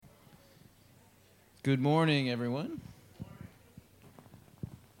Good morning, everyone.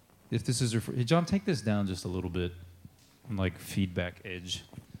 If this is your hey, John, take this down just a little bit, on like feedback edge.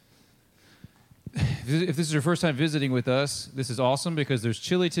 If this is your first time visiting with us, this is awesome because there's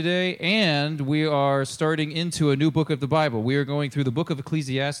chili today, and we are starting into a new book of the Bible. We are going through the book of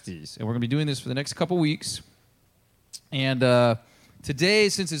Ecclesiastes, and we're going to be doing this for the next couple weeks. And today,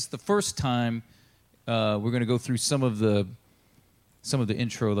 since it's the first time, we're going to go through some of the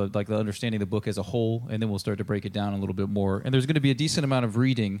intro, like the understanding the book as a whole, and then we'll start to break it down a little bit more. And there's going to be a decent amount of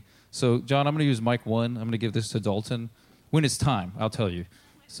reading. So, John, I'm going to use mic 1. I'm going to give this to Dalton. When it's time, I'll tell you.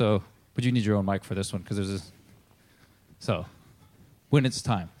 So, but you need your own mic for this one because there's this. So, when it's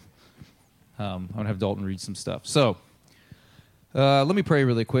time, I'm going to have Dalton read some stuff. So, let me pray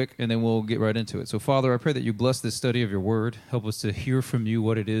really quick, and then we'll get right into it. So, Father, I pray that you bless this study of your word. Help us to hear from you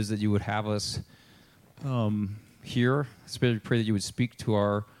what it is that you would have us hear. I pray that you would speak to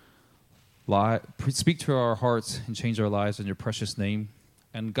our hearts and change our lives in your precious name.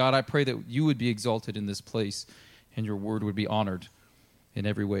 And God, I pray that you would be exalted in this place and your word would be honored in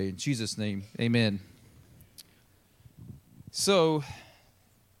every way. In Jesus' name, amen. So,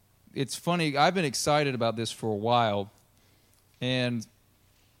 it's funny. I've been excited about this for a while, and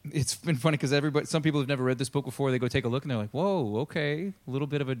it's been funny because some people have never read this book before. They go take a look, and they're like, whoa, okay, a little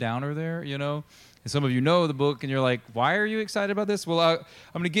bit of a downer there, you know? And some of you know the book, and you're like, why are you excited about this? Well, I'm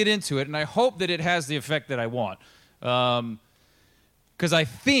going to get into it, and I hope that it has the effect that I want. Because I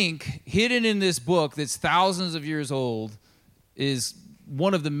think hidden in this book that's thousands of years old is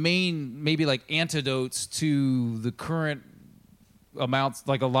one of the main, maybe like antidotes to the current amounts,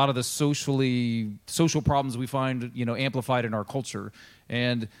 like a lot of the social problems we find, amplified in our culture.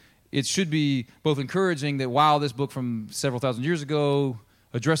 And it should be both encouraging that, wow, this book from several thousand years ago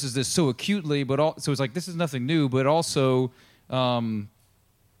addresses this so acutely, so it's like this is nothing new, but also it's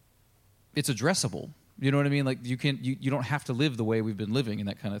addressable. You know what I mean? Like you don't have to live the way we've been living and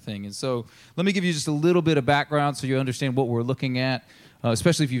that kind of thing. And so let me give you just a little bit of background so you understand what we're looking at,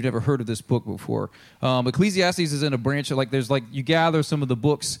 especially if you've never heard of this book before. Ecclesiastes is in a branch of you gather some of the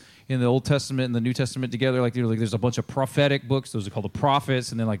books in the Old Testament and the New Testament together. There's a bunch of prophetic books; those are called the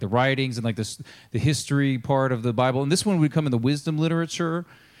prophets, and then like the writings and like the history part of the Bible. And this one would come in the wisdom literature,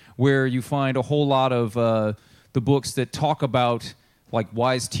 where you find a whole lot of the books that talk about like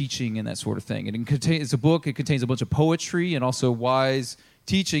wise teaching and that sort of thing. And it's a book. It contains a bunch of poetry and also wise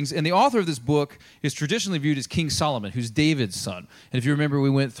teachings. And the author of this book is traditionally viewed as King Solomon, who's David's son. And if you remember, we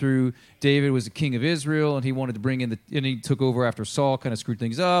went through David was the king of Israel, and he wanted to bring in and he took over after Saul kind of screwed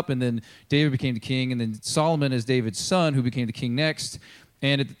things up. And then David became the king, and then Solomon is David's son, who became the king next.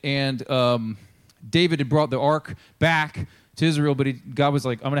 And David had brought the ark back to Israel, but God was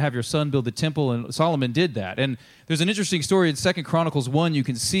like, I'm going to have your son build the temple, and Solomon did that. And there's an interesting story in 2 Chronicles 1. You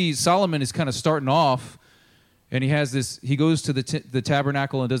can see Solomon is kind of starting off, and he goes to the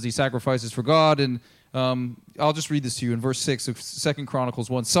tabernacle and does these sacrifices for God. And I'll just read this to you in verse 6 of 2 Chronicles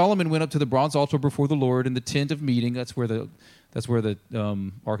 1. Solomon went up to the bronze altar before the Lord in the tent of meeting. That's where the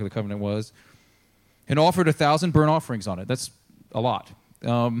Ark of the Covenant was, and offered 1,000 burnt offerings on it. That's a lot.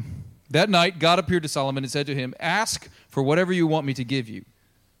 That night, God appeared to Solomon and said to him, ask for whatever you want me to give you.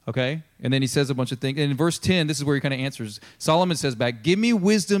 Okay? And then he says a bunch of things. And in verse 10, this is where he kind of answers. Solomon says back, give me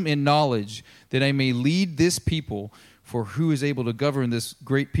wisdom and knowledge that I may lead this people, for who is able to govern this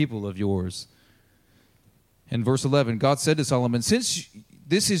great people of yours? In verse 11, God said to Solomon, since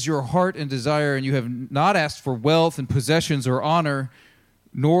this is your heart and desire, and you have not asked for wealth and possessions or honor,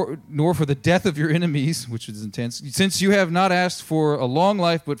 nor for the death of your enemies, which is intense, since you have not asked for a long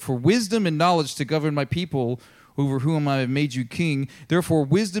life, but for wisdom and knowledge to govern my people over whom I have made you king, therefore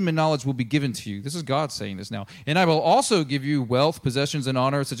wisdom and knowledge will be given to you. This is God saying this now. And I will also give you wealth, possessions, and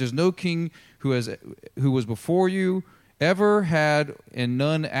honor, such as no king who was before you ever had, and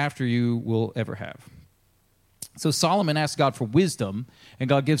none after you will ever have. So Solomon asks God for wisdom, and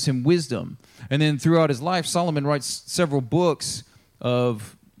God gives him wisdom. And then throughout his life, Solomon writes several books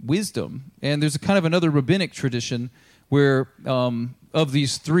of wisdom. And there's a kind of another rabbinic tradition where of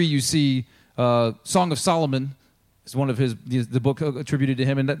these three you see Song of Solomon is one of the book attributed to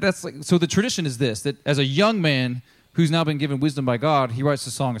him. And that's like, so the tradition is this, that as a young man who's now been given wisdom by God, he writes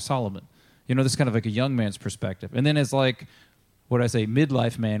the Song of Solomon. This is kind of like a young man's perspective. And then as like,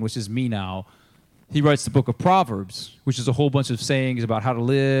 midlife man, which is me now, he writes the book of Proverbs, which is a whole bunch of sayings about how to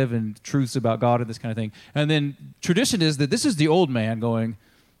live and truths about God and this kind of thing. And then tradition is that this is the old man going,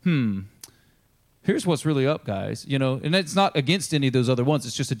 here's what's really up, guys. And it's not against any of those other ones.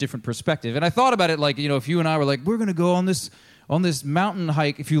 It's just a different perspective. And I thought about it like, if you and I were like, we're going to go on this mountain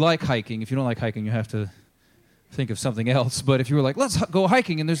hike. If you like hiking, if you don't like hiking, you have to think of something else. But if you were like, let's go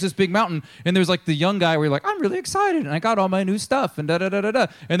hiking, and there's this big mountain, and there's like the young guy where you're like, I'm really excited, and I got all my new stuff, and da-da-da-da-da.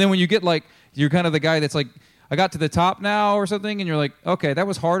 And then when you get like, you're kind of the guy that's like, I got to the top now or something, and you're like, okay, that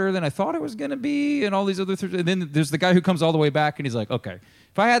was harder than I thought it was going to be, and all these other things. And then there's the guy who comes all the way back, and he's like, okay,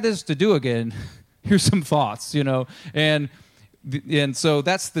 if I had this to do again, here's some thoughts, And so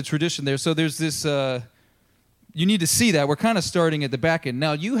that's the tradition there. So there's this, you need to see that. We're kind of starting at the back end.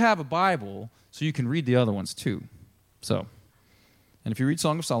 Now, you have a Bible, so you can read the other ones too. So, and if you read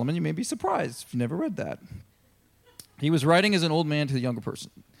Song of Solomon, you may be surprised if you never read that. He was writing as an old man to the younger person.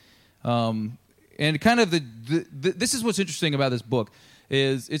 And kind of this is what's interesting about this book,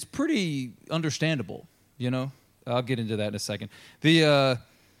 is it's pretty understandable, I'll get into that in a second. The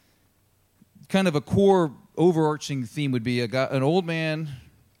kind of a core overarching theme would be an old man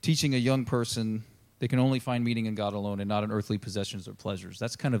teaching a young person they can only find meaning in God alone and not in earthly possessions or pleasures.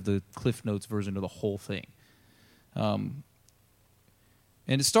 That's kind of the Cliff Notes version of the whole thing. And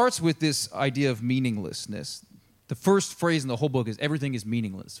it starts with this idea of meaninglessness. The first phrase in the whole book is everything is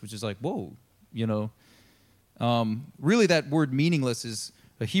meaningless, which is like, whoa, really that word meaningless is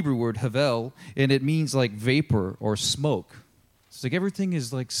a Hebrew word, havel, and it means like vapor or smoke. It's like everything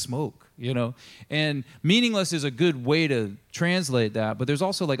is like smoke, And meaningless is a good way to translate that, but there's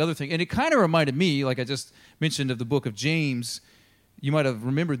also like other things. And it kind of reminded me, like I just mentioned, of the book of James. You might have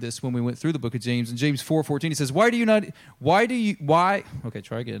remembered this when we went through the book of James. In James 4:14, he says, why, okay,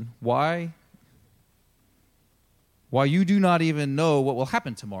 try again. Why you do not even know what will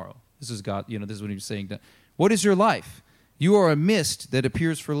happen tomorrow. This is God, this is what he's saying. What is your life? You are a mist that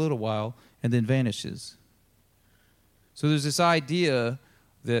appears for a little while and then vanishes. So there's this idea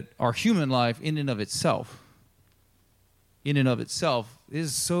that our human life in and of itself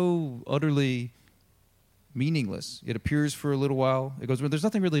is so utterly meaningless. It appears for a little while. It goes, there's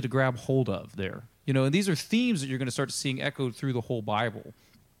nothing really to grab hold of there. And these are themes that you're going to start seeing echoed through the whole Bible.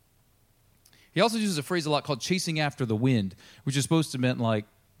 He also uses a phrase a lot called chasing after the wind, which is supposed to mean like,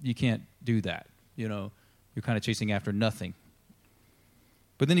 you can't do that. You're kind of chasing after nothing.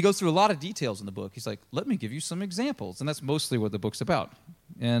 But then he goes through a lot of details in the book. He's like, let me give you some examples. And that's mostly what the book's about.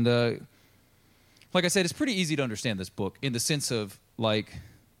 And like I said, it's pretty easy to understand this book in the sense of like,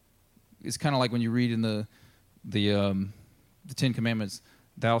 it's kind of like when you read in the Ten Commandments,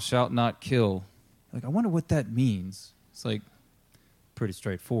 thou shalt not kill. Like, I wonder what that means. It's like pretty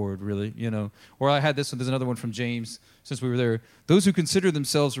straightforward, really, Or I had this one. There's another one from James, since we were there. Those who consider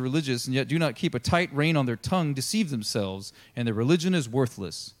themselves religious and yet do not keep a tight rein on their tongue deceive themselves, and their religion is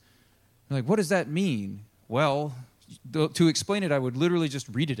worthless. You're like, what does that mean? Well, to explain it, I would literally just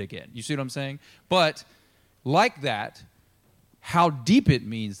read it again. You see what I'm saying? But like that, how deep it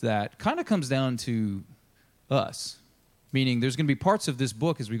means that kind of comes down to us. Meaning there's going to be parts of this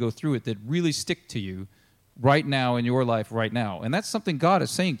book as we go through it that really stick to you right now in your life right now. And that's something God is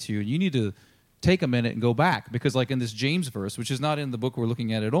saying to you. And you need to take a minute and go back. Because like in this James verse, which is not in the book we're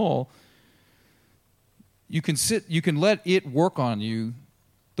looking at all, you can let it work on you.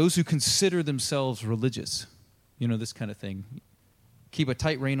 Those who consider themselves religious, this kind of thing. Keep a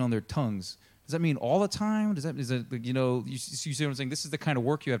tight rein on their tongues. Does that mean all the time? Is that you see what I'm saying? This is the kind of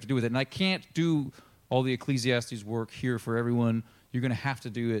work you have to do with it. And I can't do all the Ecclesiastes work here for everyone. You're going to have to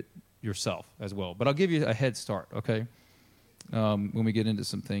do it yourself as well. But I'll give you a head start, okay? When we get into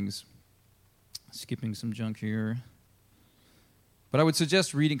some things. Skipping some junk here. But I would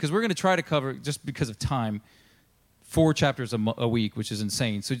suggest reading, because we're going to try to cover, just because of time, 4 chapters a week, which is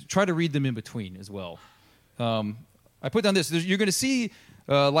insane. So try to read them in between as well. I put down this. You're going to see,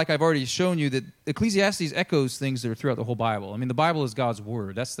 like I've already shown you, that Ecclesiastes echoes things that are throughout the whole Bible. I mean, the Bible is God's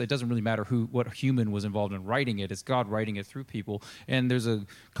word. It doesn't really matter what human was involved in writing it. It's God writing it through people, and there's a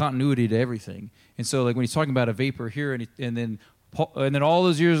continuity to everything. And so, like when he's talking about a vapor here, and then all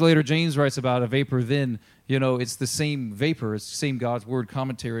those years later, James writes about a vapor. Then it's the same vapor. It's the same God's word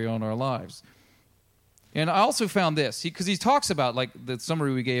commentary on our lives. And I also found this, because he talks about, like the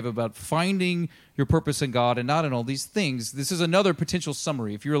summary we gave about finding your purpose in God and not in all these things. This is another potential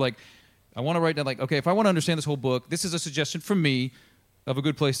summary. If you're like, I want to write down, like, okay, if I want to understand this whole book, this is a suggestion from me of a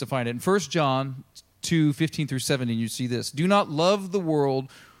good place to find it. In 1 John 2:15-17, you see this. Do not love the world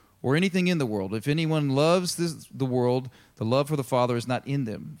or anything in the world. If anyone loves the world, the love for the Father is not in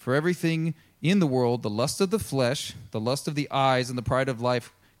them. For everything in the world, the lust of the flesh, the lust of the eyes, and the pride of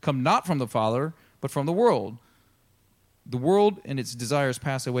life come not from the Father, but from the world. The world and its desires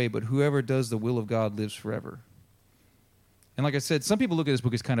pass away, but whoever does the will of God lives forever. And like I said, some people look at this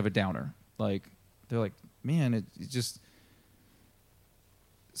book as kind of a downer. Like, they're like, man, it just...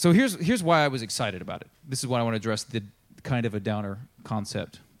 So here's why I was excited about it. This is why I want to address the kind of a downer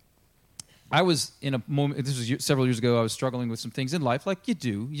concept. I was in a moment, this was several years ago, I was struggling with some things in life, like you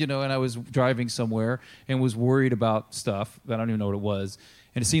do, and I was driving somewhere and was worried about stuff that I don't even know what it was.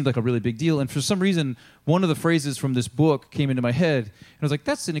 And it seemed like a really big deal. And for some reason, one of the phrases from this book came into my head. And I was like,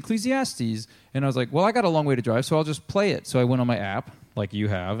 that's in Ecclesiastes. And I was like, well, I got a long way to drive, so I'll just play it. So I went on my app, like you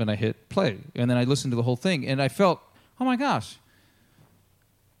have, and I hit play. And then I listened to the whole thing. And I felt, oh my gosh,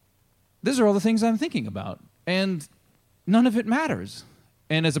 these are all the things I'm thinking about. And none of it matters.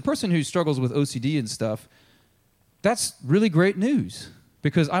 And as a person who struggles with OCD and stuff, that's really great news.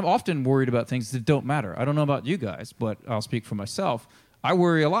 Because I'm often worried about things that don't matter. I don't know about you guys, but I'll speak for myself. I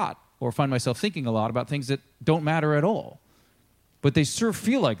worry a lot or find myself thinking a lot about things that don't matter at all. But they sure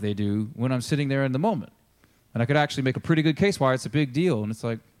feel like they do when I'm sitting there in the moment. And I could actually make a pretty good case why it's a big deal. And it's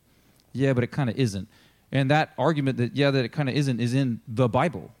like, yeah, but it kind of isn't. And that argument that, yeah, that it kind of isn't is in the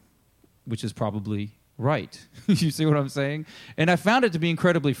Bible, which is probably right. You see what I'm saying? And I found it to be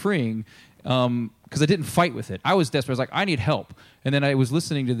incredibly freeing because I didn't fight with it. I was desperate. I was like, I need help. And then I was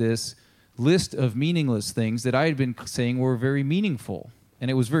listening to this list of meaningless things that I had been saying were very meaningful,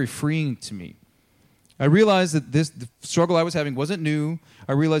 and it was very freeing to me. I realized that the struggle I was having wasn't new.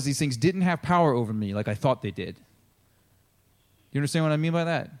 I realized these things didn't have power over me like I thought they did. You understand what I mean by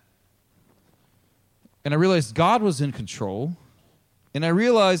that? And I realized God was in control, and I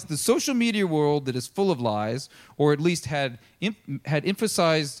realized the social media world that is full of lies, or at least had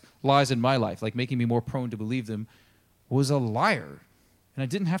emphasized lies in my life, like making me more prone to believe them, was a liar. And I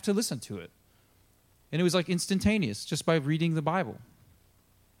didn't have to listen to it. And it was like instantaneous, just by reading the Bible.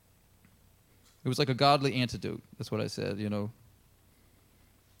 It was like a godly antidote. That's what I said,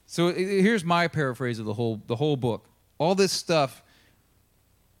 So here's my paraphrase of the whole book. All this stuff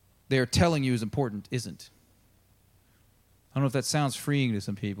they're telling you is important isn't. I don't know if that sounds freeing to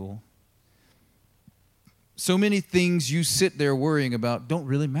some people. So many things you sit there worrying about don't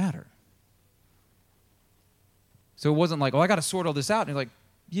really matter. So it wasn't like, I got to sort all this out. And you're like,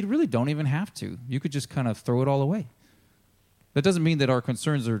 you really don't even have to. You could just kind of throw it all away. That doesn't mean that our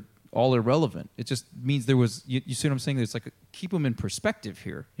concerns are all irrelevant. It just means there was, you see what I'm saying? It's like, keep them in perspective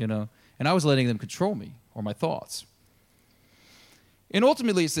here, And I was letting them control me or my thoughts. And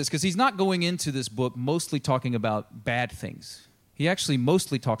ultimately it's this, because he's not going into this book mostly talking about bad things. He actually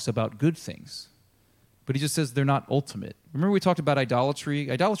mostly talks about good things. But he just says they're not ultimate. Remember we talked about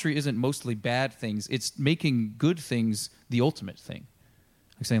idolatry? Idolatry isn't mostly bad things. It's making good things the ultimate thing.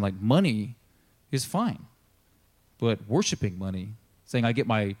 Like saying like money is fine. But worshiping money, saying I get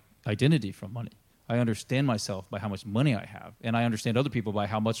my identity from money. I understand myself by how much money I have. And I understand other people by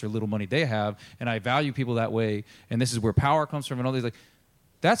how much or little money they have. And I value people that way. And this is where power comes from and all these. Like,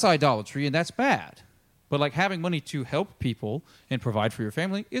 that's idolatry and that's bad. But like having money to help people and provide for your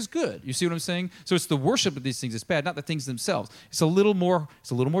family is good. You see what I'm saying? So it's the worship of these things that's bad, not the things themselves. It's a little more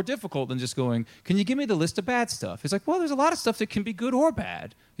difficult than just going, can you give me the list of bad stuff? It's like, well, there's a lot of stuff that can be good or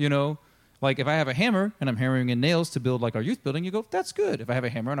bad, Like if I have a hammer and I'm hammering in nails to build like our youth building, you go, that's good. If I have a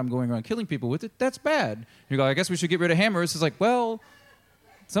hammer and I'm going around killing people with it, that's bad. And you go, I guess we should get rid of hammers. It's like, well,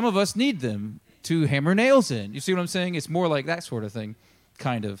 some of us need them to hammer nails in. You see what I'm saying? It's more like that sort of thing,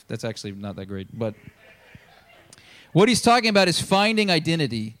 kind of. That's actually not that great, but what he's talking about is finding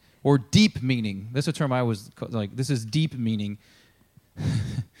identity or deep meaning. That's a term I was like, this is deep meaning.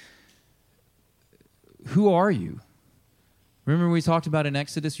 Who are you? Remember we talked about in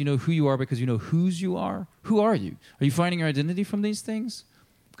Exodus, you know who you are because you know whose you are? Who are you? Are you finding your identity from these things?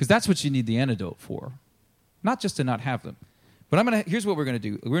 Because that's what you need the antidote for. Not just to not have them. But here's what we're going to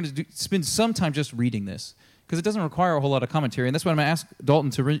do. We're going to spend some time just reading this because it doesn't require a whole lot of commentary. And that's why I'm going to ask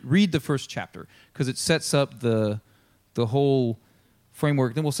Dalton to read the first chapter because it sets up the whole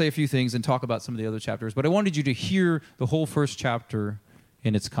framework. Then we'll say a few things and talk about some of the other chapters. But I wanted you to hear the whole first chapter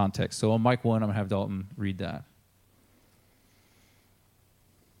in its context. So on mic 1, I'm going to have Dalton read that.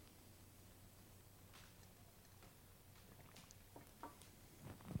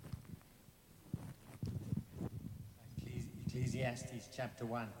 Ecclesiastes chapter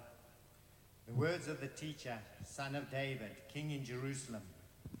 1. The words of the teacher, son of David, king in Jerusalem.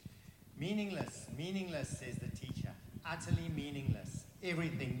 Meaningless, meaningless, says the teacher. Utterly meaningless.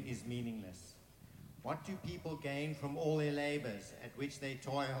 Everything is meaningless. What do people gain from all their labors at which they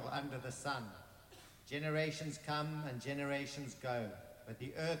toil under the sun? Generations come and generations go, but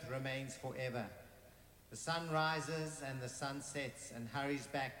the earth remains forever. The sun rises and the sun sets and hurries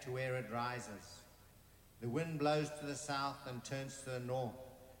back to where it rises. The wind blows to the south and turns to the north.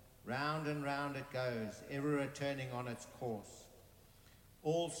 Round and round it goes, ever returning on its course.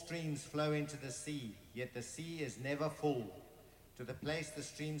 All streams flow into the sea, yet the sea is never full. To the place the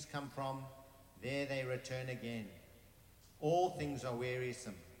streams come from, there they return again. All things are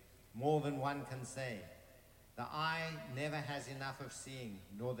wearisome. more than one can say. The eye never has enough of seeing,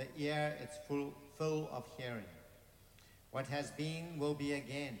 nor the ear its full of hearing. What has been will be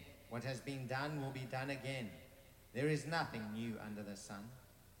again. What has been done will be done again. There is nothing new under the sun.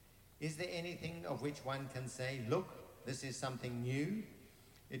 Is there anything of which one can say, look, this is something new?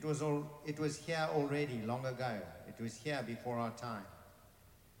 It was here already long ago. It was here before our time.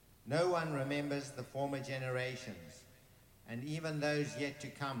 No one remembers the former generations, and even those yet to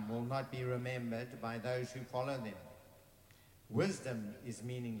come will not be remembered by those who follow them. Wisdom is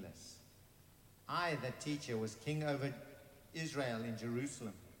meaningless. I, the teacher, was king over Israel in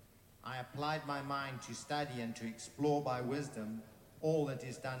Jerusalem. I applied my mind to study and to explore by wisdom all that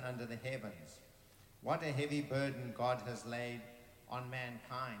is done under the heavens. What a heavy burden God has laid on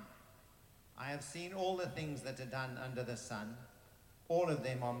mankind. I have seen all the things that are done under the sun. All of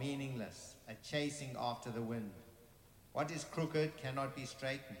them are meaningless, a chasing after the wind. What is crooked cannot be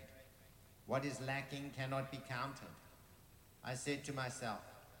straightened. What is lacking cannot be counted. I said to myself,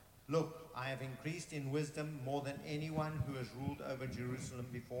 look, I have increased in wisdom more than anyone who has ruled over Jerusalem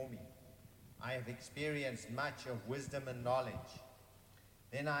before me. I have experienced much of wisdom and knowledge.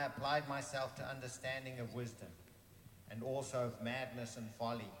 Then I applied myself to understanding of wisdom, and also of madness and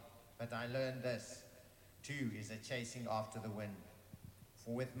folly. But I learned this, too, is a chasing after the wind.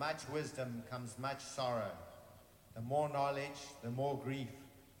 For with much wisdom comes much sorrow. The more knowledge, the more grief.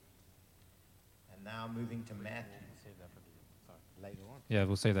 And now moving to Matthew. Later on. Yeah,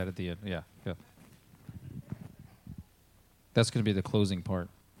 we'll say that at the end. Yeah. That's going to be the closing part.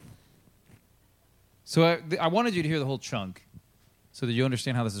 So I wanted you to hear the whole chunk so that you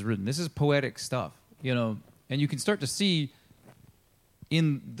understand how this is written. This is poetic stuff, and you can start to see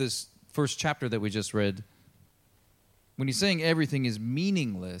in this first chapter that we just read, when he's saying everything is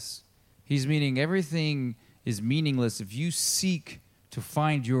meaningless, he's meaning everything is meaningless if you seek to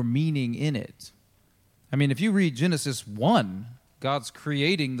find your meaning in it. I mean, if you read Genesis 1, God's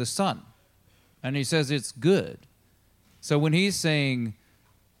creating the sun, and he says it's good. So when he's saying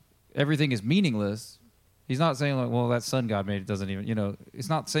everything is meaningless, he's not saying, like, well, that sun God made, it doesn't even, it's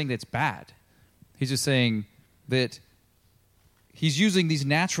not saying that it's bad. He's just saying that he's using these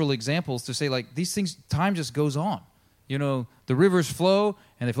natural examples to say, like, these things, time just goes on. The rivers flow,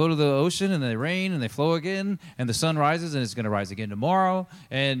 and they flow to the ocean, and they rain, and they flow again, and the sun rises, and it's going to rise again tomorrow.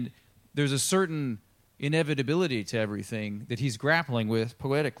 And there's a certain inevitability to everything that he's grappling with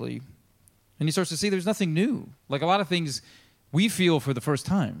poetically. And he starts to see there's nothing new. Like a lot of things we feel for the first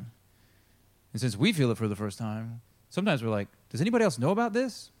time. And since we feel it for the first time, sometimes we're like, does anybody else know about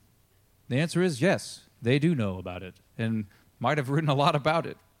this? The answer is yes, they do know about it and might have written a lot about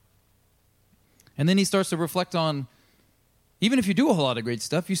it. And then he starts to reflect on, even if you do a whole lot of great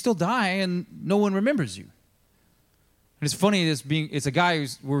stuff, you still die and no one remembers you. And it's funny, it's a guy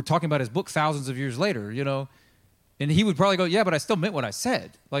we're talking about his book thousands of years later, and he would probably go, yeah, but I still meant what I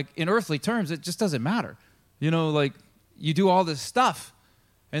said. Like, in earthly terms, it just doesn't matter. Like, you do all this stuff,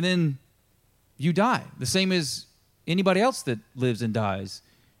 and then you die. The same as anybody else that lives and dies.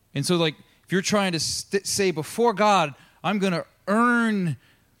 And so, like, if you're trying to say before God, I'm going to earn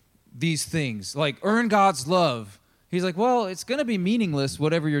these things, like earn God's love, he's like, well, it's going to be meaningless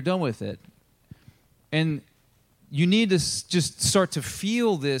whatever you're done with it. And you need to just start to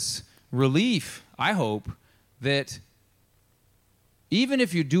feel this relief, I hope, that even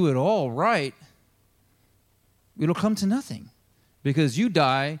if you do it all right, it'll come to nothing because you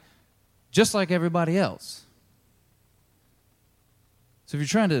die just like everybody else. So if you're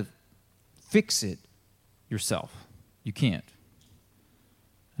trying to fix it yourself, you can't.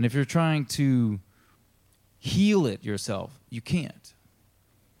 And if you're trying to heal it yourself, you can't.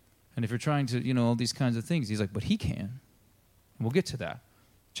 And if you're trying to, all these kinds of things, he's like, but he can. And we'll get to that.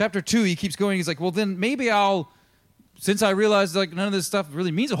 Chapter 2, he keeps going. He's like, well, then maybe since I realized like none of this stuff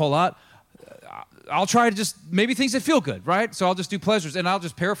really means a whole lot, I'll try to just maybe things that feel good, right? So I'll just do pleasures. And I'll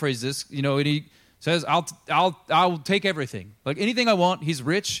just paraphrase this, and he says, I'll take everything. Like anything I want. He's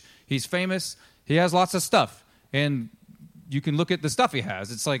rich. He's famous. He has lots of stuff. And you can look at the stuff he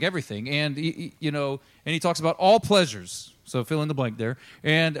has. It's like everything. And, and he talks about all pleasures. So fill in the blank there.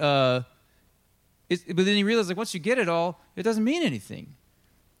 And but then he realizes, like, once you get it all, it doesn't mean anything.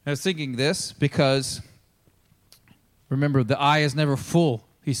 I was thinking this because, remember, the eye is never full,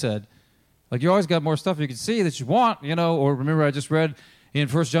 he said. Like, you always got more stuff you can see that you want, or remember I just read in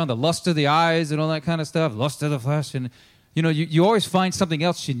 1 John, the lust of the eyes and all that kind of stuff, lust of the flesh. And, you always find something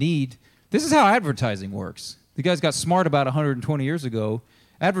else you need. This is how advertising works. The guys got smart about 120 years ago.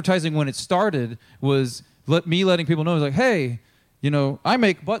 Advertising, when it started, was letting people know, like, hey, I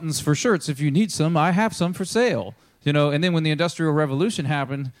make buttons for shirts. If you need some, I have some for sale. And then when the Industrial Revolution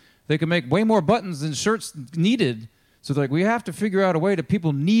happened, they can make way more buttons than shirts needed. So they're like, we have to figure out a way that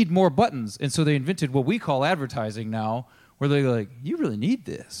people need more buttons. And so they invented what we call advertising now, where they're like, you really need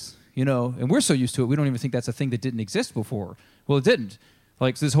this, and we're so used to it, we don't even think that's a thing that didn't exist before. Well, it didn't.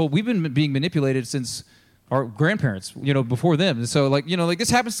 Like we've been being manipulated since our grandparents, before them. And so this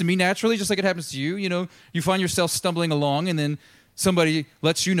happens to me naturally, just like it happens to you. You find yourself stumbling along, and then somebody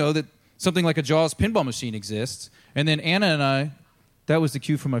lets you know that something like a Jaws pinball machine exists. And then Anna and I, that was the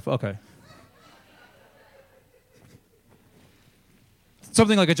cue for my phone. Okay.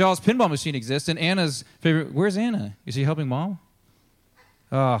 Something like a Jaws pinball machine exists, and Anna's favorite, where's Anna? Is she helping Mom?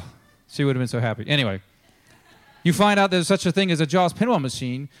 Oh, she would have been so happy. Anyway, you find out there's such a thing as a Jaws pinball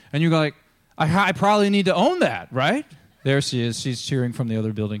machine, and you're like, I probably need to own that, right? There she is. She's cheering from the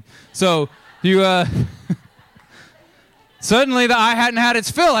other building. So you... Suddenly, the eye hadn't had its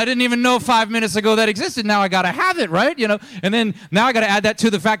fill. I didn't even know 5 minutes ago that existed. Now I got to have it, right? And then now I got to add that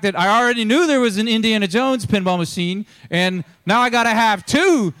to the fact that I already knew there was an Indiana Jones pinball machine, and now I got to have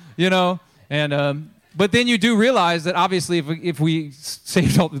two, And but then you do realize that obviously, if we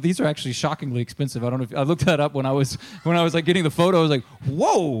saved all, these are actually shockingly expensive. I don't know if I looked that up when I was like getting the photo. I was like,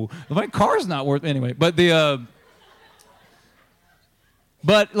 whoa, my car's not worth anyway. But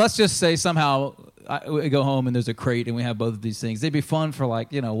but let's just say somehow. We go home and there's a crate and we have both of these things. They'd be fun for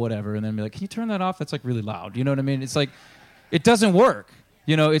whatever, and then be like, can you turn that off? That's really loud. You know what I mean? It's like, it doesn't work.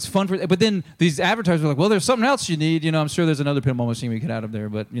 It's fun for, but then these advertisers are like, well, there's something else you need. I'm sure there's another pinball machine we could add up there,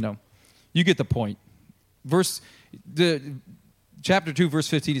 but you get the point. Chapter 2, verse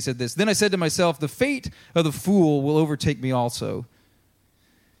 15, he said this. Then I said to myself, the fate of the fool will overtake me also.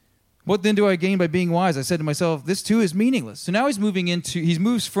 What then do I gain by being wise? I said to myself, this too is meaningless. So now he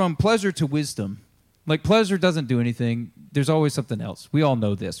moves from pleasure to wisdom. Like, pleasure doesn't do anything. There's always something else. We all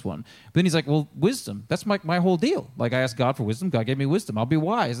know this one. But then he's like, well, wisdom, that's my whole deal. Like, I asked God for wisdom. God gave me wisdom. I'll be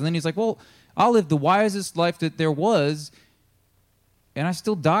wise. And then he's like, well, I'll live the wisest life that there was, and I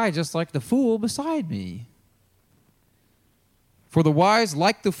still die just like the fool beside me. For the wise,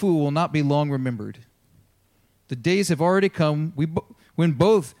 like the fool, will not be long remembered. The days have already come when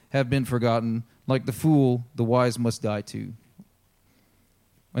both have been forgotten. Like the fool, the wise must die too.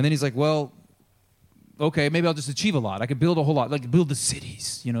 And then he's like, well, okay, maybe I'll just achieve a lot. I could build a whole lot, like build the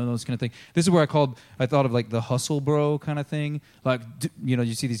cities, those kind of things. This is where I thought of like the hustle bro kind of thing. Like,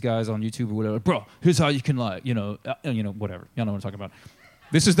 you see these guys on YouTube or whatever. Bro, here's how you can whatever. Y'all know what I'm talking about.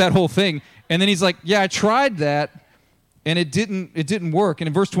 This is that whole thing. And then he's like, yeah, I tried that, and it didn't work. And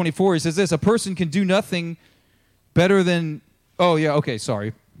in verse 24, he says this: a person can do nothing better than. Oh yeah, okay,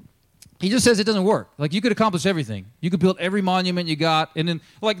 sorry. He just says it doesn't work. Like, you could accomplish everything. You could build every monument you got. And then,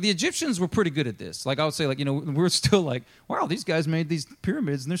 like, the Egyptians were pretty good at this. Like, I would say, like, we're still like, wow, these guys made these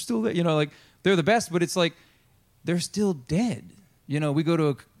pyramids, and they're still there. Like, they're the best, but it's like, they're still dead. We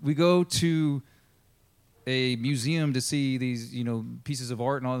go to a museum to see these, pieces of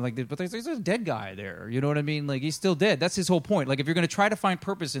art and all like that, but there's a dead guy there. You know what I mean? Like, he's still dead. That's his whole point. Like, if you're going to try to find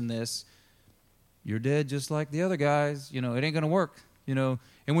purpose in this, you're dead just like the other guys. It ain't going to work.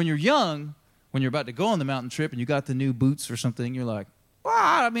 And when you're young, when you're about to go on the mountain trip and you got the new boots or something, you're like, well,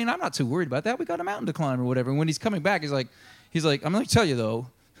 I'm not too worried about that. We got a mountain to climb or whatever. And when he's coming back, he's like, I'm going to tell you though,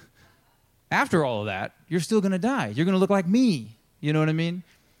 after all of that, you're still going to die. You're going to look like me. You know what I mean?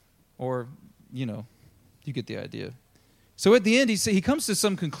 Or, you get the idea. So at the end, he comes to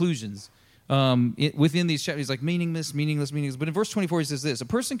some conclusions within these chapters. He's like, meaningless. But in verse 24, he says this: a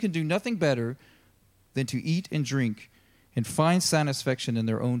person can do nothing better than to eat and drink and find satisfaction in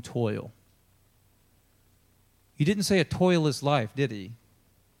their own toil. He didn't say a toilless life, did he?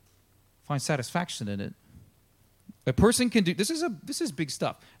 Find satisfaction in it. A person can do, this is big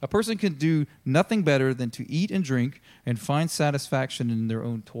stuff. A person can do nothing better than to eat and drink and find satisfaction in their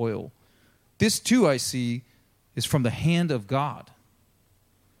own toil. This too, I see, is from the hand of God.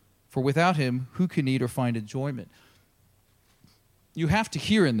 For without him, who can eat or find enjoyment? You have to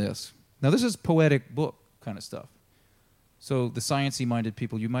hear in this. Now, this is poetic book kind of stuff. So the sciencey minded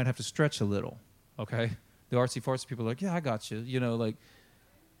people, you might have to stretch a little, okay? The artsy-fartsy people are like, yeah, I got you. Like,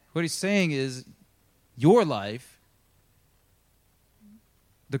 what he's saying is, your life,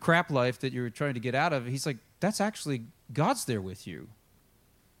 the crap life that you're trying to get out of, he's like, that's actually, God's there with you.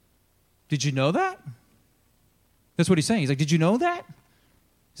 Did you know that? That's what he's saying. He's like, did you know that?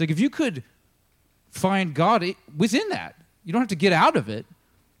 He's like, if you could find God within that, you don't have to get out of it.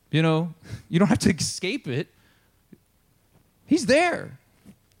 You don't have to escape it. He's there.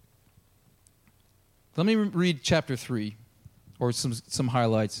 Let me read chapter 3, or some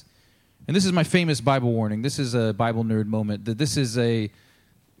highlights. And this is my famous Bible warning. This is a Bible nerd moment. That this is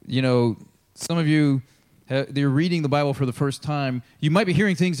some of you they're reading the Bible for the first time, you might be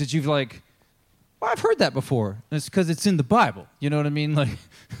hearing things that you've like, well, I've heard that before. And it's because it's in the Bible. You know what I mean? Like,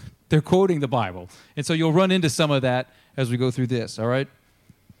 they're quoting the Bible. And so you'll run into some of that as we go through this, all right?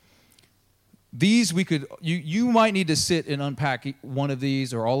 These you might need to sit and unpack one of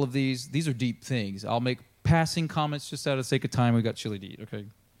these or all of these. These are deep things. I'll make passing comments just out of the sake of time. We've got chili to eat, okay?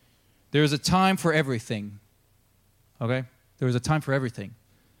 There's a time for everything, okay? There's a time for everything.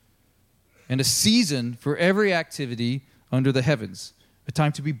 And a season for every activity under the heavens. A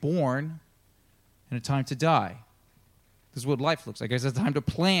time to be born and a time to die. This is what life looks like. There's a time to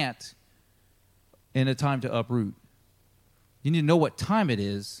plant and a time to uproot. You need to know what time it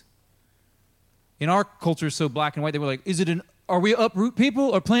is. In our culture, it's so black and white, they were like, are we uproot people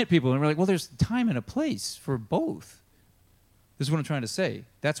or plant people? And we're like, well, there's time and a place for both. This is what I'm trying to say.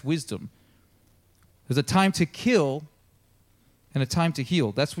 That's wisdom. There's a time to kill and a time to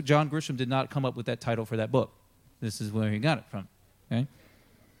heal. That's what John Grisham did not come up with that title for that book. This is where he got it from. Okay?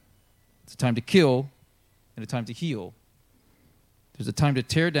 It's a time to kill and a time to heal. There's a time to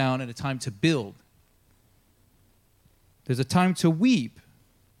tear down and a time to build. There's a time to weep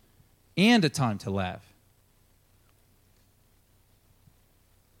and a time to laugh.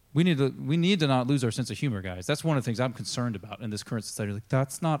 We need to not lose our sense of humor, guys. That's one of the things I'm concerned about in this current society. Like,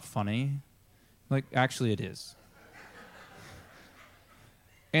 that's not funny. Like, actually it is.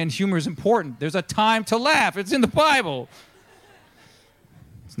 And humor is important. There's a time to laugh. It's in the Bible.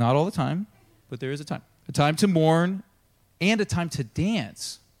 It's not all the time, but there is a time. A time to mourn and a time to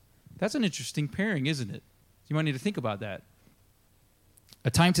dance. That's an interesting pairing, isn't it? You might need to think about that.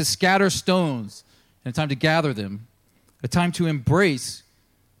 A time to scatter stones and a time to gather them. A time to embrace,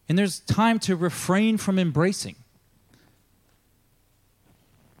 and there's time to refrain from embracing.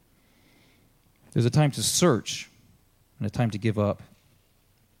 There's a time to search and a time to give up.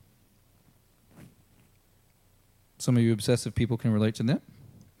 Some of you obsessive people can relate to that.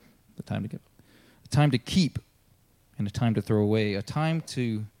 The time to give up. A time to keep and a time to throw away. A time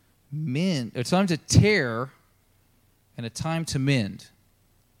to mend, a time to tear and a time to mend.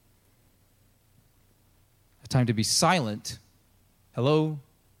 A time to be silent, hello,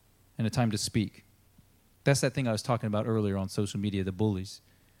 and a time to speak. That's that thing I was talking about earlier on social media, the bullies.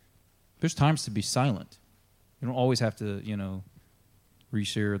 There's times to be silent. You don't always have to,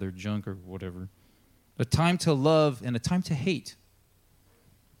 reshare their junk or whatever. A time to love and a time to hate.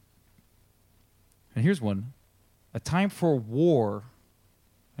 And here's one. A time for war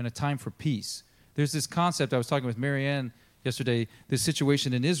and a time for peace. There's this concept, I was talking with Marianne yesterday, this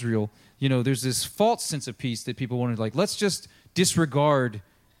situation in Israel. There's this false sense of peace that people want to, like, let's just disregard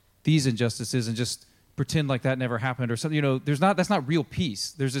these injustices and just pretend like that never happened or something. That's not real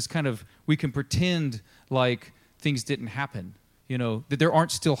peace. There's this kind of, we can pretend like things didn't happen, that there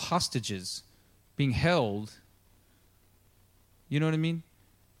aren't still hostages being held. You know what I mean?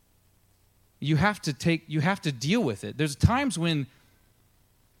 You have to deal with it. There's times when,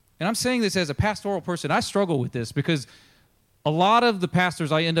 and I'm saying this as a pastoral person, I struggle with this because a lot of the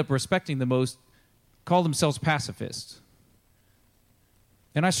pastors I end up respecting the most call themselves pacifists.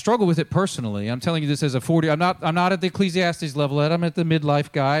 And I struggle with it personally. I'm telling you this as a 40. I'm not at the Ecclesiastes level yet. I'm at the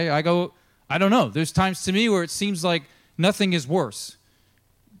midlife guy. I don't know. There's times to me where it seems like nothing is worse.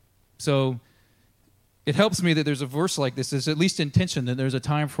 So it helps me that there's a verse like this. There's at least intention that there's a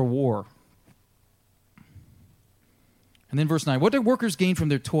time for war. And then verse 9, what do workers gain from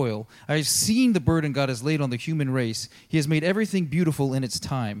their toil? I have seen the burden God has laid on the human race. He has made everything beautiful in its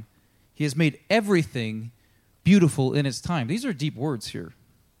time. He has made everything beautiful in its time. These are deep words here.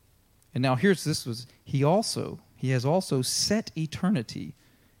 And now he has also set eternity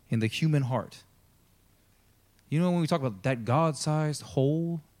in the human heart. When we talk about that God-sized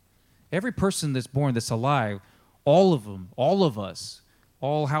whole, every person that's born, that's alive, all of them, all of us,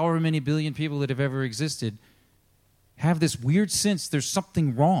 all however many billion people that have ever existed, have this weird sense there's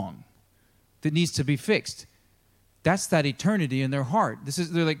something wrong that needs to be fixed. That's that eternity in their heart.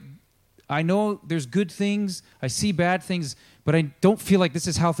 They're like, I know there's good things, I see bad things, but I don't feel like this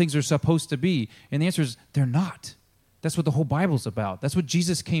is how things are supposed to be. And the answer is, they're not. That's what the whole Bible's about. That's what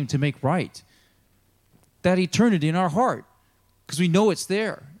Jesus came to make right. That eternity in our heart. Because we know it's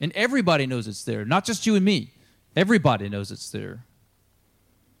there. And everybody knows it's there. Not just you and me. Everybody knows it's there.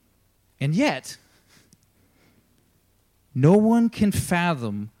 And yet, no one can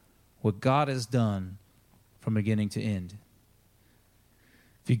fathom what God has done from beginning to end.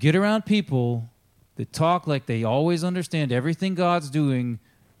 If you get around people that talk like they always understand everything God's doing,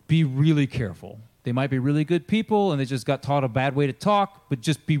 be really careful. They might be really good people, and they just got taught a bad way to talk, but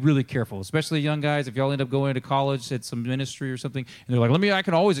just be really careful, especially young guys. If y'all end up going to college at some ministry or something, and they're like, I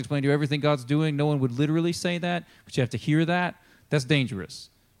can always explain to you everything God's doing. No one would literally say that, but you have to hear that. That's dangerous,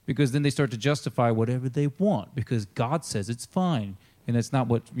 because then they start to justify whatever they want, because God says it's fine, and that's not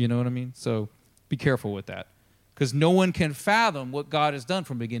what, you know what I mean? So be careful with that, because no one can fathom what God has done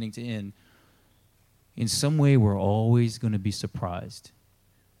from beginning to end. In some way, we're always going to be surprised,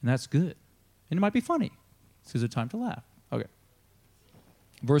 and that's good. And it might be funny. This is a time to laugh. Okay.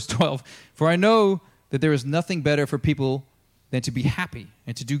 Verse 12. For I know that there is nothing better for people than to be happy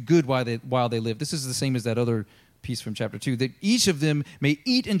and to do good while they live. This is the same as that other piece from chapter 2. That each of them may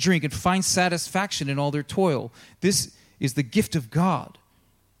eat and drink and find satisfaction in all their toil. This is the gift of God.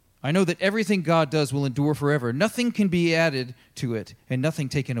 I know that everything God does will endure forever. Nothing can be added to it and nothing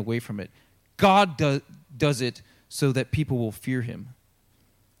taken away from it. God does it so that people will fear him.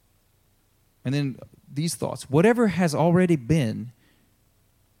 And then these thoughts. Whatever has already been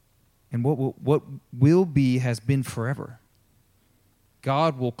and what will be has been forever.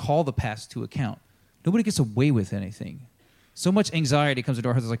 God will call the past to account. Nobody gets away with anything. So much anxiety comes into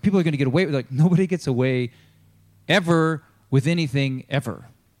our hearts. It's like people are going to get away with it. Like nobody gets away ever with anything ever.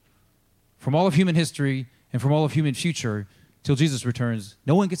 From all of human history and from all of human future till Jesus returns,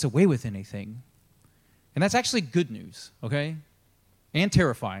 no one gets away with anything. And that's actually good news, okay? And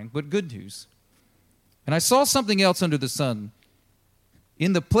terrifying, but good news. And I saw something else under the sun.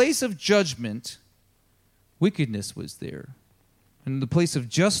 In the place of judgment, wickedness was there. And in the place of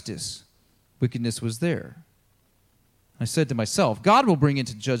justice, wickedness was there. I said to myself, God will bring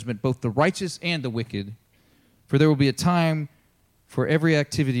into judgment both the righteous and the wicked, for there will be a time for every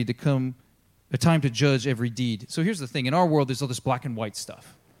activity to come, a time to judge every deed. So here's the thing. In our world, there's all this black and white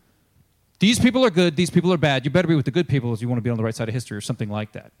stuff. These people are good, these people are bad. You better be with the good people if you want to be on the right side of history or something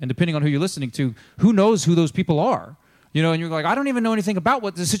like that. And depending on who you're listening to, who knows who those people are? You know, and you're like, I don't even know anything about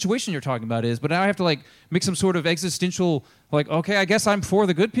what the situation you're talking about is, but now I have to, like, make some sort of existential, like, okay, I guess I'm for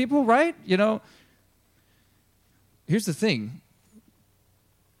the good people, right? You know? Here's the thing.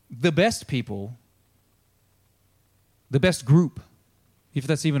 The best people, the best group, if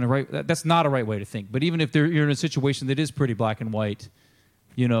that's even that's not a right way to think, but even if you're in a situation that is pretty black and white,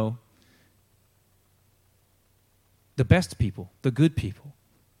 you know, the best people, the good people,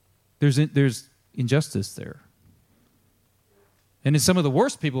 there's injustice there. And in some of the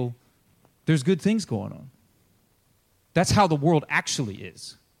worst people, there's good things going on. That's how the world actually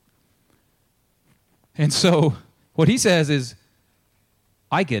is. And so what he says is,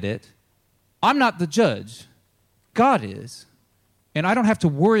 I get it. I'm not the judge. God is. And I don't have to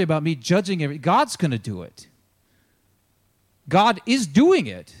worry about me judging God's going to do it. God is doing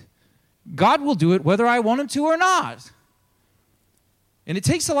it. God will do it whether I want him to or not. And it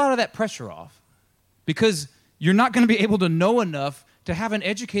takes a lot of that pressure off, because you're not going to be able to know enough to have an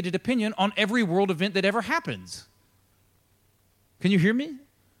educated opinion on every world event that ever happens. Can you hear me?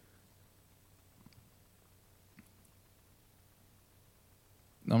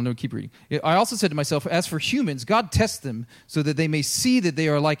 I'm going to keep reading. I also said to myself, as for humans, God tests them so that they may see that they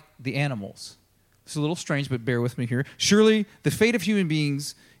are like the animals. It's a little strange, but bear with me here. Surely the fate of human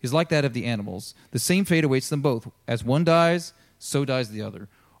beings is like that of the animals. The same fate awaits them both. As one dies, so dies the other.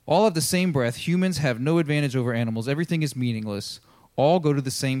 All have the same breath. Humans have no advantage over animals. Everything is meaningless. All go to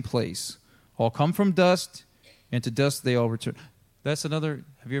the same place. All come from dust, and to dust they all return. That's another,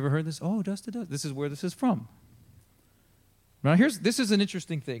 have you ever heard this? Oh, dust to dust. This is where this is from. Now, this is an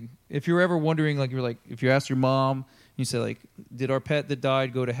interesting thing. If you're ever wondering, if you ask your mom, you say, like, did our pet that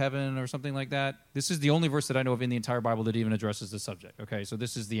died go to heaven or something like that? This is the only verse that I know of in the entire Bible that even addresses the subject, okay? So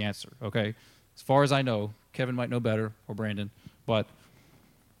this is the answer, okay? As far as I know, Kevin might know better, or Brandon, but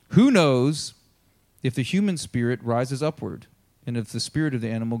who knows if the human spirit rises upward and if the spirit of the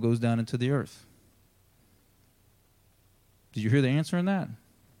animal goes down into the earth? Did you hear the answer in that?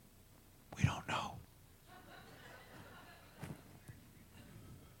 We don't know.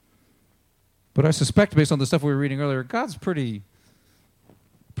 But I suspect, based on the stuff we were reading earlier, God's pretty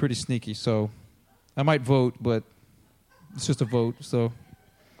sneaky. So I might vote, but it's just a vote. So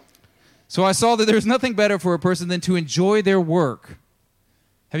I saw that there's nothing better for a person than to enjoy their work.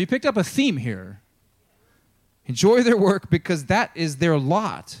 Have you picked up a theme here? Enjoy their work, because that is their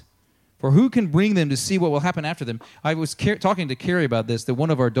lot. For who can bring them to see what will happen after them? I was talking to Carrie about this, that one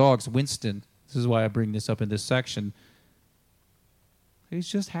of our dogs, Winston, this is why I bring this up in this section, he's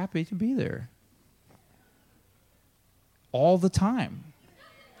just happy to be there. All the time.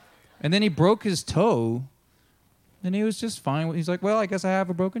 And then he broke his toe, and he was just fine. He's like, well, I guess I have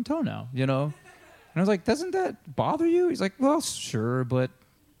a broken toe now, you know? And I was like, doesn't that bother you? He's like, well, sure, but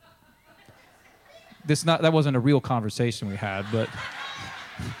that wasn't a real conversation we had, but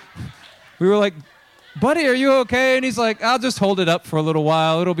we were like, buddy, are you okay? And he's like, I'll just hold it up for a little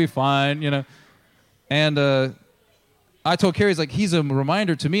while. It'll be fine, And I told Carrie, he's a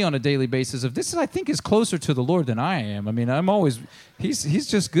reminder to me on a daily basis of this, I think, is closer to the Lord than I am. I mean, he's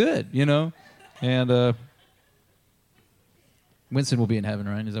just good, And Winston will be in heaven,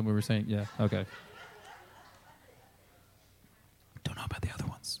 right? Is that what we're saying? Yeah, okay. Don't know about the other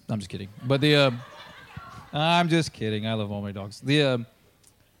ones. I'm just kidding. But I'm just kidding. I love all my dogs.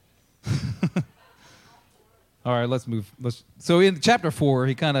 All right, let's move. So in chapter 4,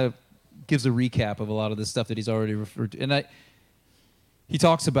 he kind of gives a recap of a lot of the stuff that he's already referred to. And he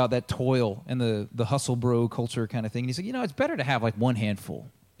talks about that toil and the hustle bro culture kind of thing. And he said, it's better to have like one handful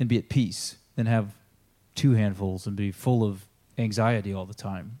and be at peace than have two handfuls and be full of anxiety all the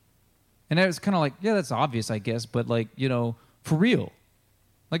time. And it was kind of like, yeah, that's obvious, I guess, but like, for real.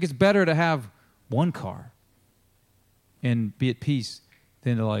 Like, it's better to have one car and be at peace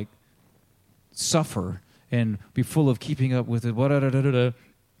than to like suffer and be full of keeping up with it,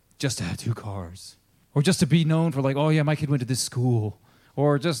 just to have two cars. Or just to be known for like, oh yeah, my kid went to this school.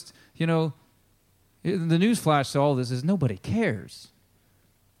 Or just, the news flash to all this is nobody cares.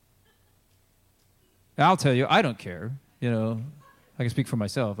 I'll tell you, I don't care, I can speak for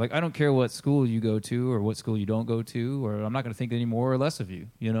myself. Like, I don't care what school you go to or what school you don't go to, or I'm not going to think any more or less of you,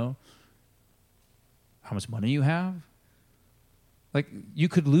 How much money you have? Like, you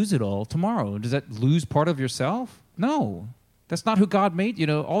could lose it all tomorrow. Does that lose part of yourself? No. That's not who God made,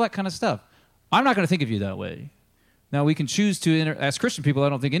 all that kind of stuff. I'm not going to think of you that way. Now, we can choose to, as Christian people, I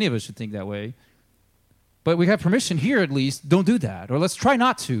don't think any of us should think that way. But we have permission here, at least, don't do that. Or let's try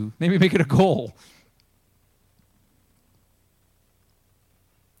not to. Maybe make it a goal.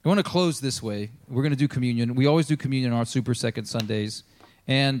 I want to close this way. We're going to do communion. We always do communion on our Super Second Sundays.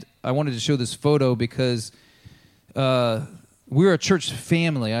 And I wanted to show this photo because we're a church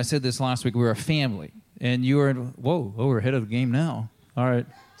family. I said this last week. We're a family. And you are, we're ahead of the game now. All right.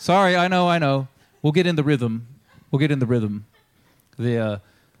 Sorry, I know. We'll get in the rhythm.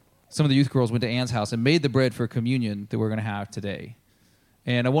 Some of the youth girls went to Ann's house and made the bread for communion that we're going to have today.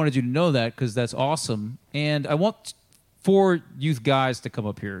 And I wanted you to know that because that's awesome. And I want 4 youth guys to come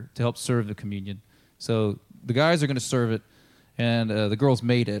up here to help serve the communion. So the guys are going to serve it, and the girls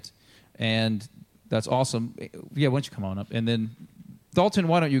made it, and that's awesome. Yeah, why don't you come on up? And then, Dalton,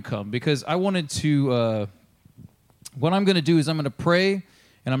 why don't you come? Because I wanted to, what I'm going to do is I'm going to pray,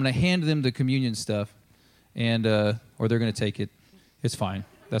 and I'm going to hand them the communion stuff, and or they're going to take it. It's fine.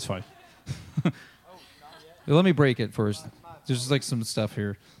 That's fine. Let me break it first. There's just like some stuff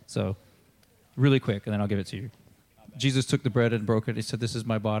here. So really quick, and then I'll give it to you. Jesus took the bread and broke it. He said, this is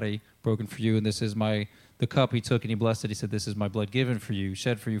my body broken for you, and this is the cup he took, and he blessed it. He said, this is my blood given for you,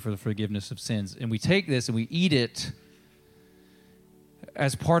 shed for you for the forgiveness of sins. And we take this and we eat it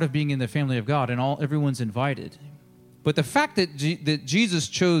as part of being in the family of God, and everyone's invited. But the fact that Jesus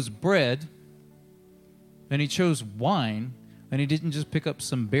chose bread, and he chose wine, and he didn't just pick up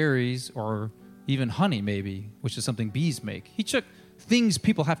some berries or even honey maybe, which is something bees make. He took things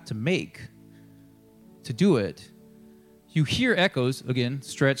people have to make to do it. You hear echoes, again,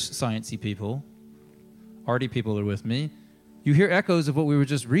 stretch sciencey people, arty people are with me. You hear echoes of what we were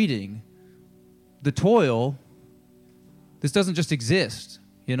just reading. The toil, this doesn't just exist,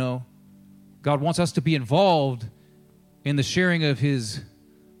 God wants us to be involved in the sharing of his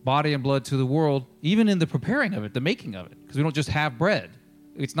body and blood to the world, even in the preparing of it, the making of it, because we don't just have bread.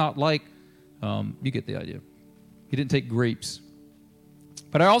 It's not like, you get the idea. He didn't take grapes.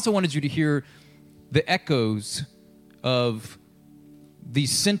 But I also wanted you to hear the echoes of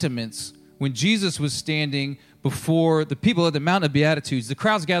these sentiments when Jesus was standing before the people at the Mount of Beatitudes, the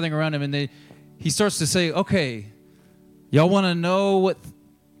crowd's gathering around him, and he starts to say, okay, y'all want to know what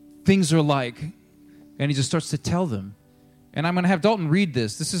things are like? And he just starts to tell them. And I'm going to have Dalton read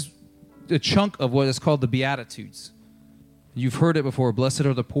this. This is a chunk of what is called the Beatitudes. You've heard it before. Blessed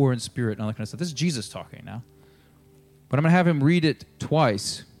are the poor in spirit and all that kind of stuff. This is Jesus talking now. But I'm going to have him read it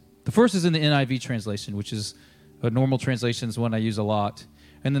twice. The first is in the NIV translation, which is a normal translation, is one I use a lot.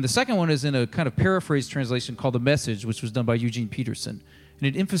 And then the second one is in a kind of paraphrase translation called The Message, which was done by Eugene Peterson.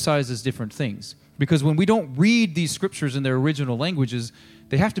 And it emphasizes different things. Because when we don't read these scriptures in their original languages,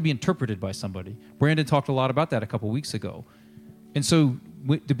 they have to be interpreted by somebody. Brandon talked a lot about that a couple weeks ago. And so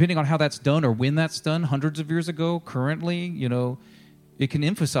depending on how that's done or when that's done, hundreds of years ago, currently, it can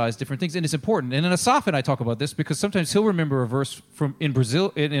emphasize different things, and it's important. And in Asaf and I talk about this because sometimes he'll remember a verse from in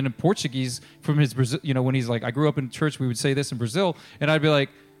Brazil, in Portuguese from his Brazil, when he's like, I grew up in church, we would say this in Brazil, and I'd be like,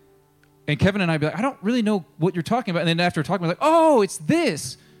 and Kevin and I'd be like, I don't really know what you're talking about. And then after talking, we're like, oh, it's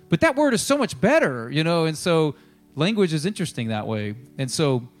this. But that word is so much better, and so language is interesting that way. And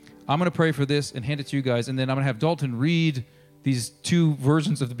so I'm going to pray for this and hand it to you guys, and then I'm going to have Dalton read these two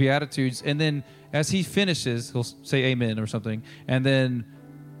versions of the Beatitudes, and then as he finishes, he'll say amen or something, and then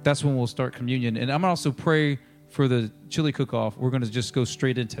that's when we'll start communion. And I'm going to also pray for the chili cook-off. We're going to just go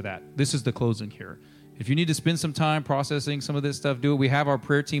straight into that. This is the closing here. If you need to spend some time processing some of this stuff, do it. We have our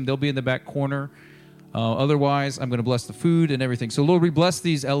prayer team. They'll be in the back corner. Otherwise, I'm going to bless the food and everything. So, Lord, we bless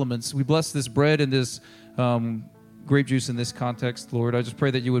these elements. We bless this bread and this grape juice in this context, Lord. I just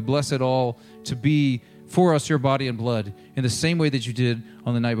pray that you would bless it all to be for us your body and blood in the same way that you did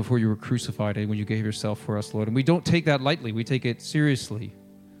on the night before you were crucified and when you gave yourself for us, Lord. And we don't take that lightly. We take it seriously.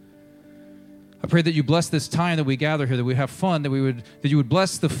 I pray that you bless this time that we gather here, that we have fun, that you would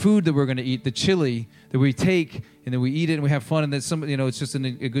bless the food that we're going to eat, the chili that we take, and then we eat it and we have fun, and then it's just a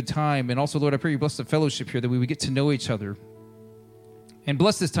good time. And also, Lord, I pray you bless the fellowship here, that we would get to know each other. And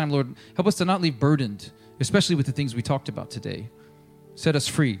bless this time, Lord. Help us to not leave burdened, especially with the things we talked about today. Set us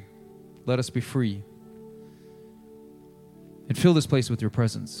free. Let us be free. And fill this place with your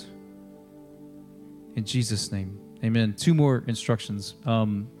presence. In Jesus' name, amen. 2 more instructions.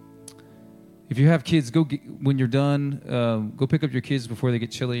 If you have kids, when you're done, go pick up your kids before they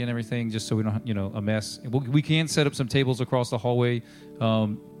get chilly and everything, just so we don't have, a mess. We can set up some tables across the hallway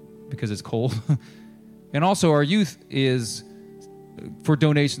because it's cold. And also, our youth is, for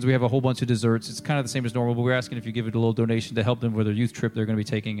donations, we have a whole bunch of desserts. It's kind of the same as normal, but we're asking if you give it a little donation to help them with their youth trip they're going to be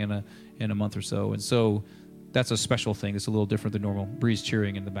taking in a month or so. And so that's a special thing. It's a little different than normal. Bree's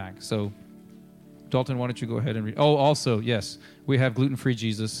cheering in the back. So, Dalton, why don't you go ahead and read? Oh, also, yes, we have gluten-free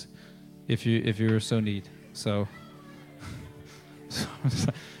Jesus. If you're so need. So, all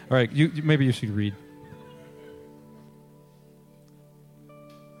right, maybe you should read.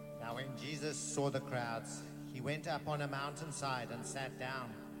 Now when Jesus saw the crowds, he went up on a mountainside and sat down.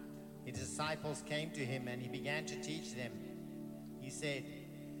 His disciples came to him and he began to teach them. He said,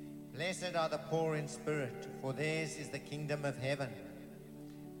 "Blessed are the poor in spirit, for theirs is the kingdom of heaven.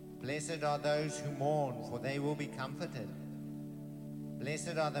 Blessed are those who mourn, for they will be comforted.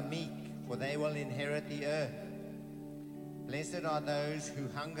 Blessed are the meek, for they will inherit the earth. Blessed are those who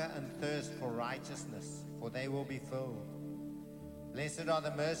hunger and thirst for righteousness, for they will be filled. Blessed are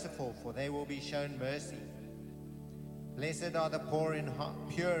the merciful, for they will be shown mercy. Blessed are the pure in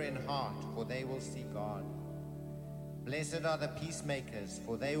heart, for they will see God. Blessed are the peacemakers,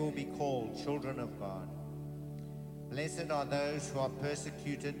 for they will be called children of God. Blessed are those who are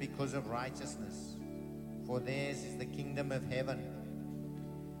persecuted because of righteousness, for theirs is the kingdom of heaven.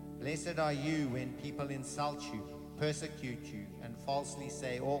 Blessed are you when people insult you, persecute you, and falsely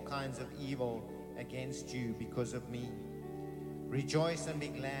say all kinds of evil against you because of me. Rejoice and be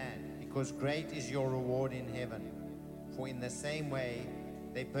glad, because great is your reward in heaven. For in the same way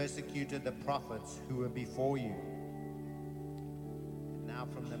they persecuted the prophets who were before you." And now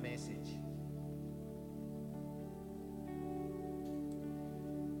from the Message.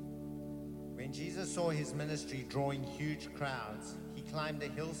 When Jesus saw his ministry drawing huge crowds, he climbed a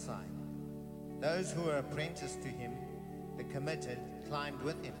hillside. Those who were apprenticed to him, the committed, climbed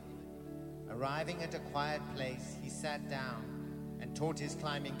with him. Arriving at a quiet place, he sat down and taught his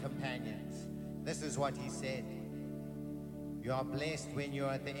climbing companions. This is what he said: "You are blessed when you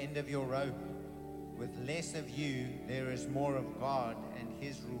are at the end of your rope. With less of you, there is more of God and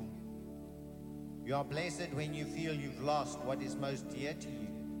his rule. You are blessed when you feel you've lost what is most dear to you.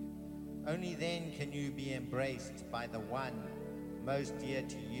 Only then can you be embraced by the one most dear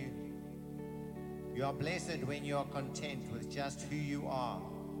to you. You are blessed when you are content with just who you are,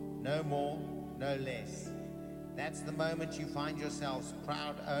 no more, no less. That's the moment you find yourselves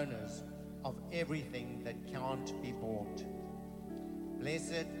proud owners of everything that can't be bought.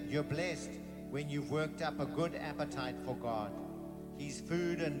 You're blessed when you've worked up a good appetite for God, his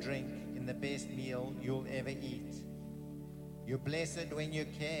food and drink in the best meal you'll ever eat. You're blessed when you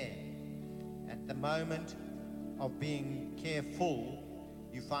care. At the moment of being careful,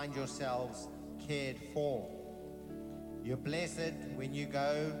 you find yourselves cared for. You're blessed when you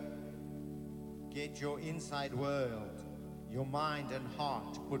go get your inside world, your mind and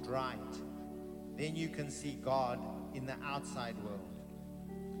heart put right. Then you can see God in the outside world.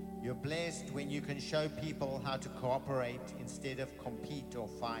 You're blessed when you can show people how to cooperate instead of compete or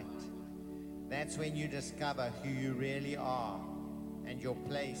fight. That's when you discover who you really are and your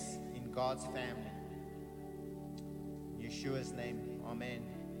place in God's family. In Yeshua's name, amen.